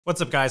What's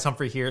up, guys?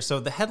 Humphrey here. So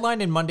the headline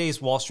in Monday's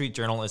Wall Street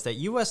Journal is that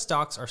US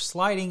stocks are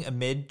sliding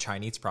amid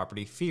Chinese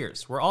property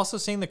fears. We're also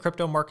seeing the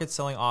crypto market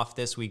selling off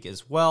this week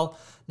as well.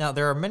 Now,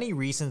 there are many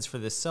reasons for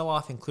this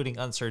sell-off, including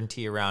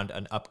uncertainty around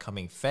an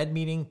upcoming Fed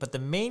meeting, but the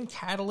main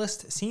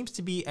catalyst seems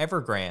to be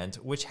Evergrande,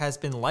 which has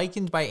been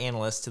likened by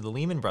analysts to the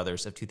Lehman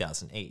Brothers of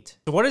 2008.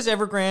 So what is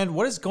Evergrande?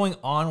 What is going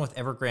on with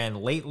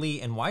Evergrande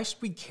lately, and why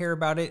should we care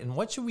about it, and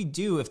what should we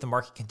do if the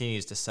market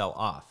continues to sell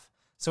off?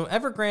 So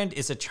Evergrande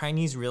is a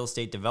Chinese real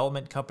estate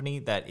development company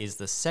that is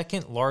the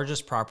second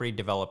largest property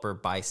developer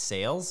by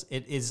sales.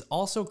 It is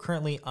also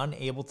currently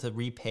unable to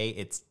repay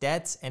its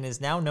debts and is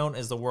now known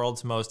as the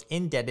world's most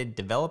indebted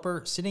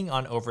developer, sitting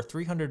on over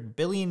 $300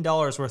 billion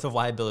worth of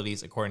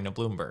liabilities, according to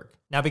Bloomberg.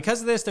 Now,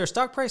 because of this, their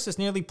stock price has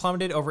nearly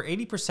plummeted over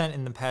 80%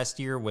 in the past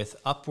year, with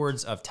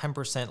upwards of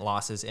 10%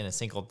 losses in a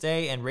single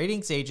day, and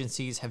ratings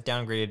agencies have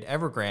downgraded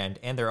Evergrande,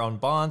 and their own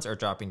bonds are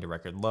dropping to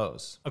record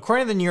lows.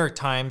 According to the New York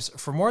Times,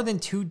 for more than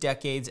 2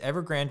 decades,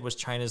 Evergrande was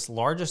China's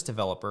largest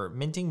developer,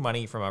 minting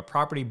money from a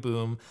property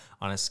boom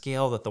on a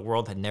scale that the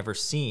world had never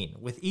seen.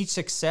 With each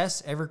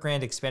success,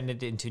 Evergrande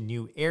expanded into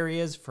new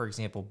areas, for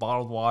example,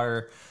 bottled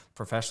water,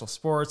 professional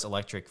sports,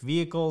 electric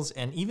vehicles,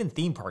 and even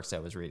theme parks, I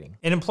was reading.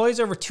 It employs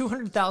over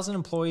 200,000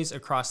 employees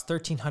across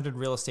 1,300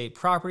 real estate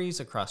properties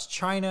across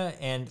China,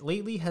 and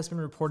lately has been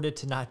reported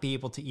to not be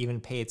able to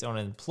even pay its own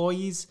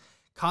employees,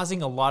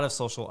 causing a lot of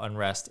social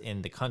unrest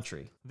in the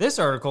country. This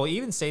article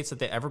even states that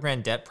the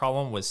Evergrande debt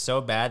problem was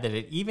so bad that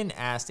it even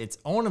asked its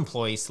own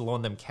employees to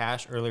loan them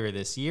cash earlier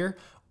this year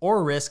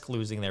or risk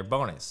losing their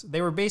bonus.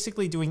 They were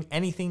basically doing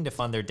anything to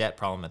fund their debt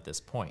problem at this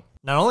point.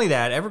 Not only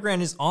that,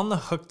 Evergrande is on the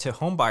hook to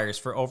homebuyers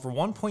for over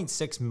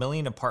 1.6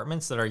 million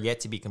apartments that are yet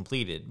to be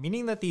completed,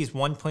 meaning that these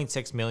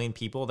 1.6 million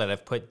people that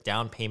have put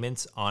down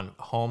payments on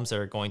homes that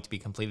are going to be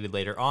completed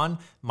later on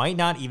might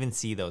not even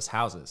see those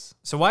houses.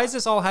 So why is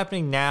this all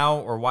happening now,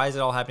 or why is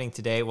it all happening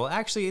today? Well,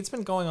 actually, it's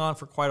been going on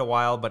for quite a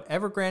while, but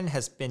Evergrande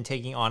has been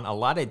taking on a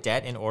lot of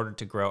debt in order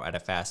to grow at a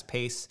fast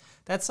pace.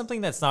 That's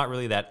something that's not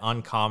really that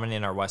uncommon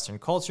in our Western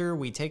culture.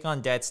 We take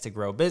on debts to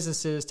grow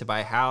businesses, to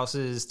buy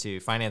houses, to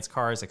finance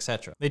cars,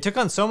 etc. They took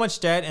on so much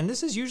debt, and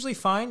this is usually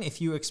fine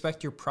if you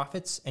expect your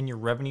profits and your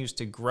revenues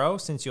to grow,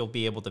 since you'll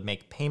be able to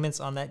make payments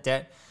on that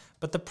debt.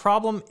 But the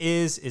problem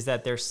is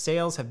that their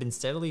sales have been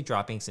steadily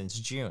dropping since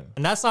June.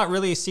 And that's not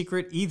really a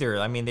secret either.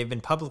 I mean, they've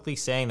been publicly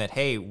saying that,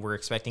 hey, we're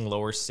expecting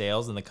lower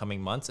sales in the coming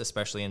months,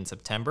 especially in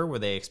September, where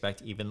they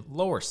expect even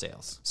lower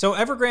sales. So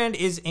Evergrande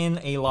is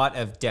in a lot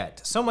of debt,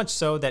 so much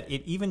so that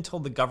it even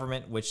told the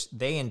government, which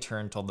they in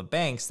turn told the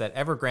banks, that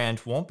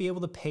Evergrande won't be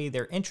able to pay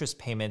their interest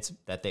payments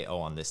that they owe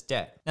on this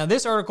debt. Now,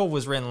 this article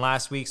was written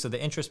last week, so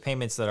the interest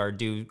payments that are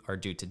due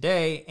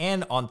today,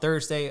 and on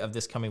Thursday of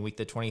this coming week,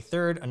 the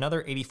 23rd,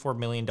 another $84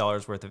 million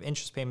worth of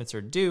interest payments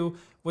are due,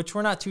 which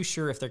we're not too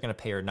sure if they're going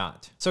to pay or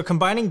not. So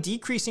combining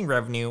decreasing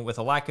revenue with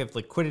a lack of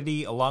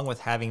liquidity, along with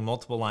having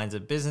multiple lines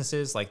of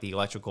businesses like the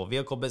electrical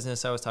vehicle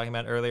business I was talking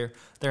about earlier,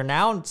 they're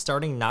now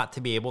starting not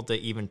to be able to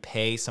even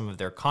pay some of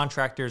their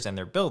contractors and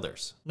their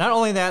builders. Not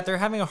only that, they're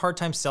having a hard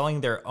time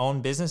selling their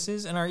own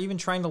businesses and are even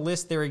trying to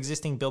list their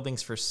existing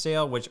buildings for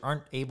sale, which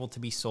aren't able to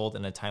be sold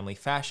in a timely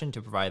fashion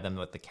to provide them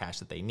with the cash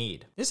that they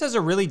need. This has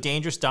a really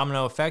dangerous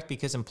domino effect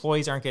because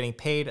employees aren't getting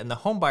paid and the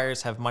home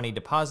buyers have money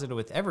deposited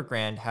with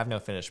Evergrande have no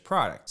finished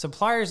product.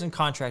 Suppliers and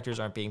contractors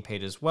aren't being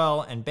paid as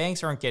well, and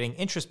banks aren't getting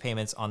interest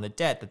payments on the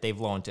debt that they've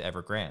loaned to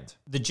Evergrande.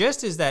 The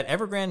gist is that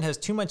Evergrande has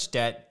too much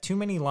debt, too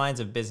many lines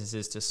of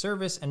businesses to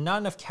service, and not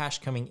enough cash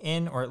coming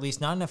in, or at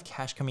least not enough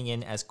cash coming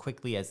in as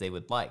quickly as they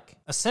would like.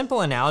 A simple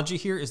analogy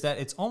here is that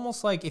it's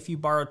almost like if you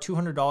borrow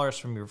 $200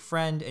 from your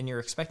friend and you're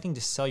expecting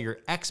to sell your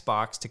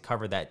Xbox to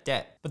cover that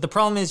debt. But the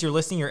problem is you're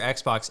listing your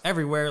Xbox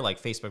everywhere,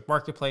 like Facebook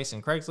Marketplace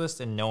and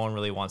Craigslist, and no one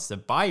really wants to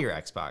buy your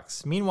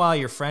Xbox. Meanwhile,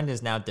 your friend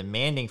is now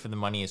demanding for the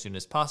money as soon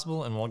as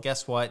possible, and well,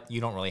 guess what?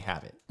 You don't really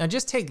have it. Now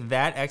just take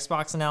that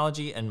Xbox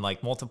analogy and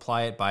like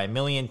multiply it by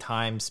 1,000,000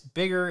 times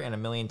bigger and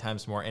 1,000,000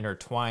 times more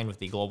intertwined with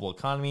the global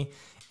economy,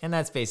 and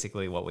that's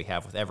basically what we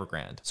have with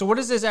Evergrande. So what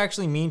does this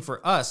actually mean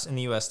for us in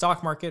the US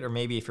stock market, or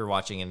maybe if you're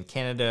watching in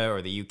Canada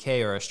or the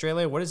UK or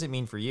Australia, what does it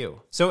mean for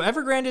you? So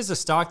Evergrande is a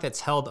stock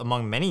that's held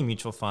among many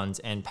mutual funds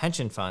and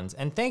pension funds,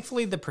 and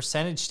thankfully the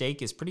percentage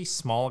stake is pretty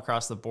small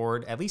across the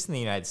board, at least in the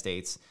United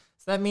States.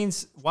 So that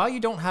means while you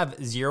don't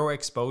have zero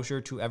exposure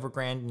to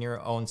Evergrande in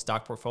your own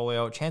stock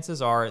portfolio, chances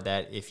are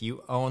that if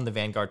you own the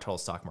Vanguard Total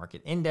Stock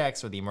Market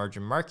Index or the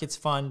Emerging Markets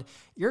Fund,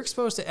 you're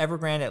exposed to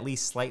Evergrande at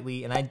least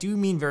slightly, and I do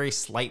mean very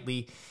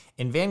slightly.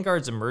 In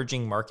Vanguard's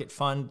Emerging Market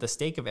Fund, the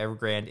stake of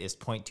Evergrande is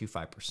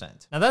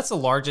 0.25%. Now that's the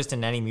largest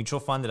in any mutual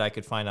fund that I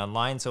could find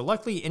online, so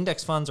luckily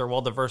index funds are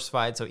well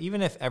diversified, so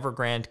even if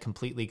Evergrande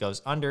completely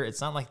goes under,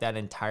 it's not like that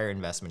entire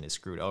investment is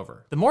screwed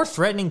over. The more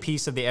threatening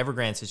piece of the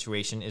Evergrande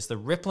situation is the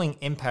rippling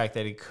impact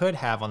that it could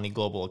have on the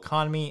global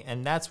economy,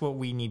 and that's what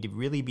we need to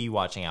really be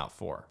watching out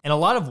for. And a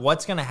lot of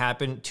what's going to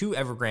happen to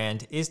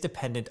Evergrande is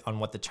dependent on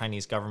what the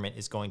Chinese government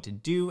is going to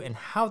do and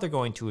how they're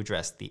going to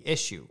address the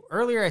issue.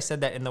 Earlier I said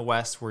that in the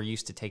West we're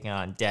used to taking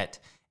on debt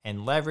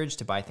and leverage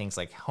to buy things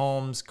like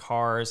homes,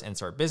 cars, and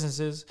start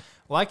businesses.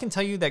 Well, I can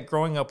tell you that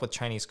growing up with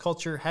Chinese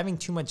culture, having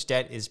too much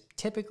debt is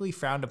typically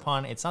frowned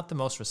upon. It's not the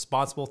most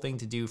responsible thing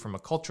to do from a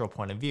cultural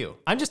point of view.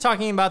 I'm just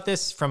talking about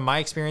this from my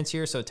experience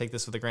here, so take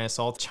this with a grain of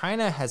salt.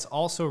 China has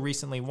also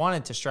recently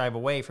wanted to strive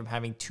away from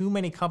having too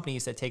many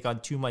companies that take on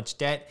too much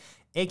debt,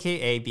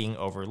 aka being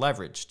over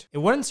leveraged. It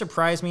wouldn't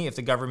surprise me if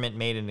the government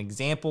made an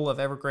example of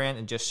Evergrande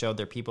and just showed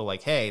their people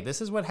like, hey,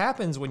 this is what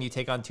happens when you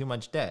take on too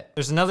much debt.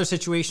 There's another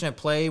situation at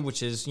play,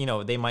 which is,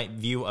 they might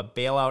view a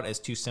bailout as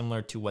too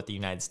similar to what the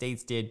United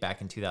States did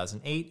back in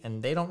 2008,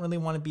 and they don't really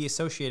want to be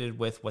associated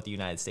with what the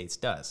United States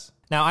does.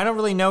 Now, I don't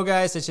really know,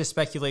 guys, it's just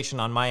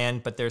speculation on my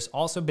end, but there's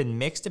also been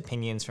mixed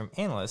opinions from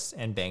analysts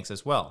and banks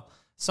as well.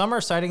 Some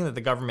are citing that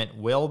the government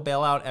will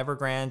bail out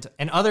Evergrande,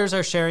 and others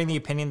are sharing the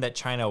opinion that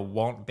China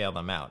won't bail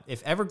them out.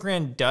 If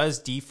Evergrande does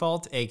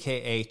default,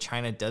 aka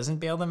China doesn't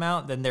bail them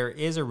out, then there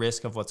is a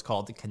risk of what's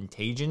called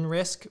contagion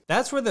risk.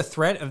 That's where the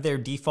threat of their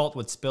default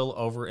would spill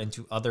over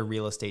into other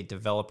real estate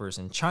developers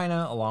in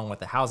China, along with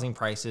the housing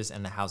prices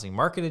and the housing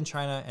market in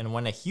China. And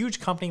when a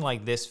huge company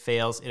like this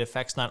fails, it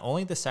affects not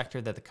only the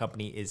sector that the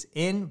company is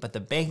in, but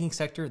the banking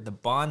sector, the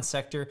bond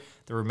sector,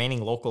 the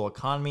remaining local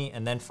economy,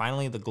 and then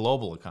finally the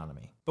global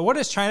economy. But what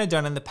has China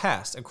done in the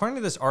past? According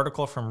to this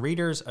article from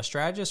Readers, a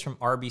strategist from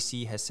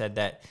RBC has said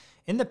that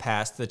in the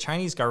past, the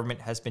Chinese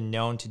government has been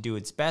known to do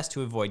its best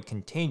to avoid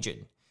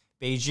contagion.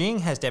 Beijing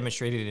has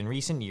demonstrated in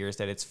recent years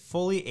that it's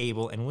fully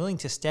able and willing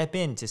to step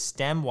in to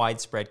stem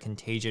widespread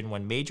contagion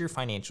when major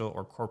financial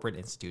or corporate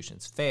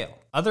institutions fail.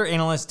 Other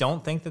analysts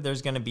don't think that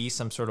there's going to be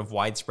some sort of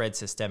widespread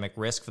systemic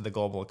risk for the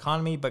global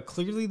economy, but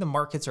clearly the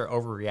markets are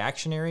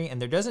overreactionary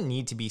and there doesn't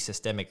need to be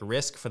systemic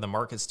risk for the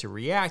markets to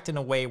react in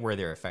a way where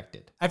they're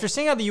affected. After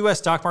seeing how the US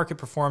stock market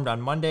performed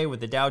on Monday with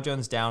the Dow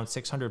Jones down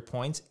 600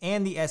 points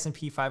and the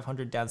S&P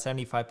 500 down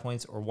 75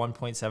 points or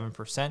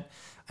 1.7%,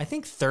 I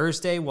think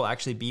Thursday will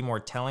actually be more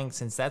telling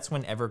since that's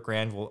when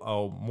Evergrande will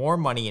owe more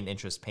money in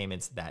interest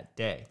payments that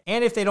day.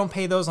 And if they don't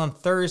pay those on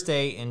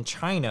Thursday in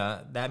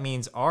China, that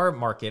means our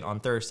market on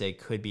Thursday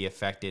could be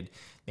affected,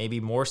 maybe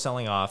more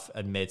selling off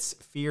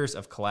amidst fears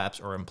of collapse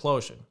or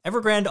implosion.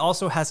 Evergrande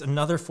also has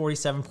another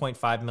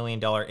 $47.5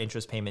 million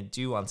interest payment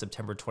due on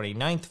September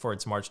 29th for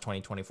its March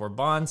 2024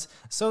 bonds,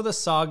 so the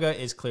saga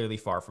is clearly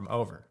far from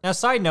over. Now,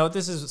 side note,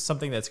 this is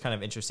something that's kind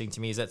of interesting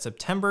to me, is that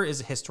September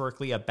is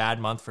historically a bad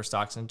month for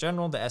stocks in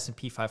general. The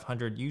S&P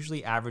 500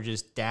 usually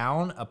averages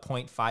down a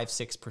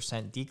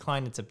 0.56%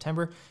 decline in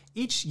September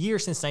each year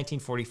since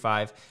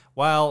 1945,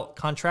 while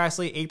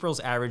contrastly, April's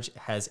average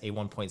has a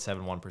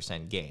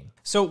 1.71% gain.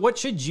 So what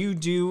should you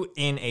do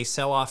in a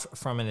sell-off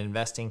from an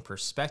investing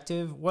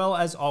perspective? Well,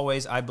 as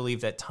always, I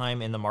believe that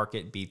time in the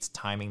market beats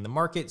timing the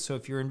market. So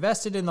if you're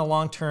invested in the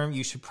long term,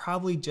 you should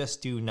probably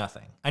just do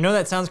nothing. I know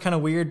that sounds kind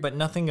of weird, but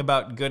nothing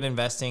about good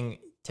investing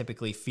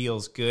typically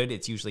feels good.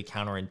 It's usually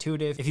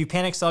counterintuitive. If you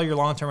panic sell your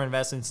long-term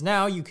investments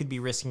now, you could be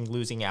risking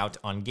losing out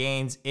on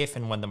gains if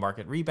and when the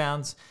market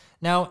rebounds.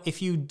 Now,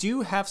 if you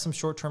do have some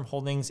short-term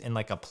holdings in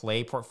like a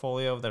play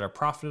portfolio that are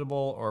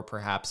profitable or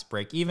perhaps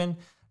break even,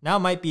 now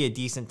might be a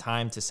decent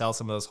time to sell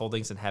some of those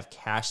holdings and have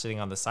cash sitting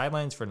on the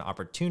sidelines for an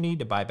opportunity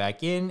to buy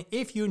back in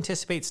if you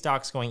anticipate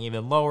stocks going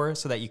even lower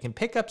so that you can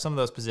pick up some of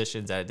those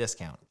positions at a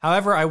discount.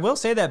 However, I will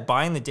say that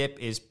buying the dip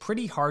is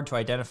pretty hard to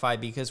identify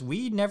because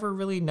we never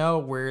really know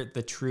where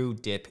the true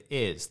dip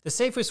is. The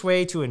safest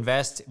way to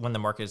invest when the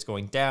market is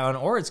going down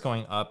or it's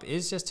going up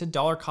is just to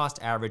dollar cost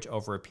average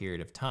over a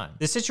period of time.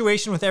 The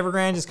situation with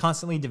Evergrande is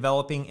constantly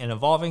developing and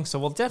evolving, so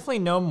we'll definitely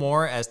know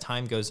more as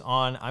time goes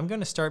on. I'm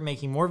going to start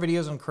making more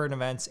videos on current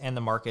events and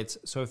the markets.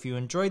 So if you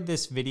enjoyed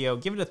this video,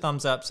 give it a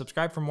thumbs up,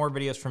 subscribe for more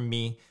videos from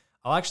me.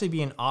 I'll actually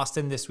be in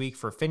Austin this week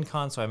for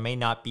FinCon, so I may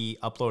not be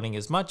uploading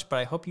as much, but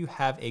I hope you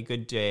have a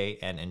good day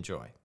and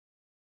enjoy.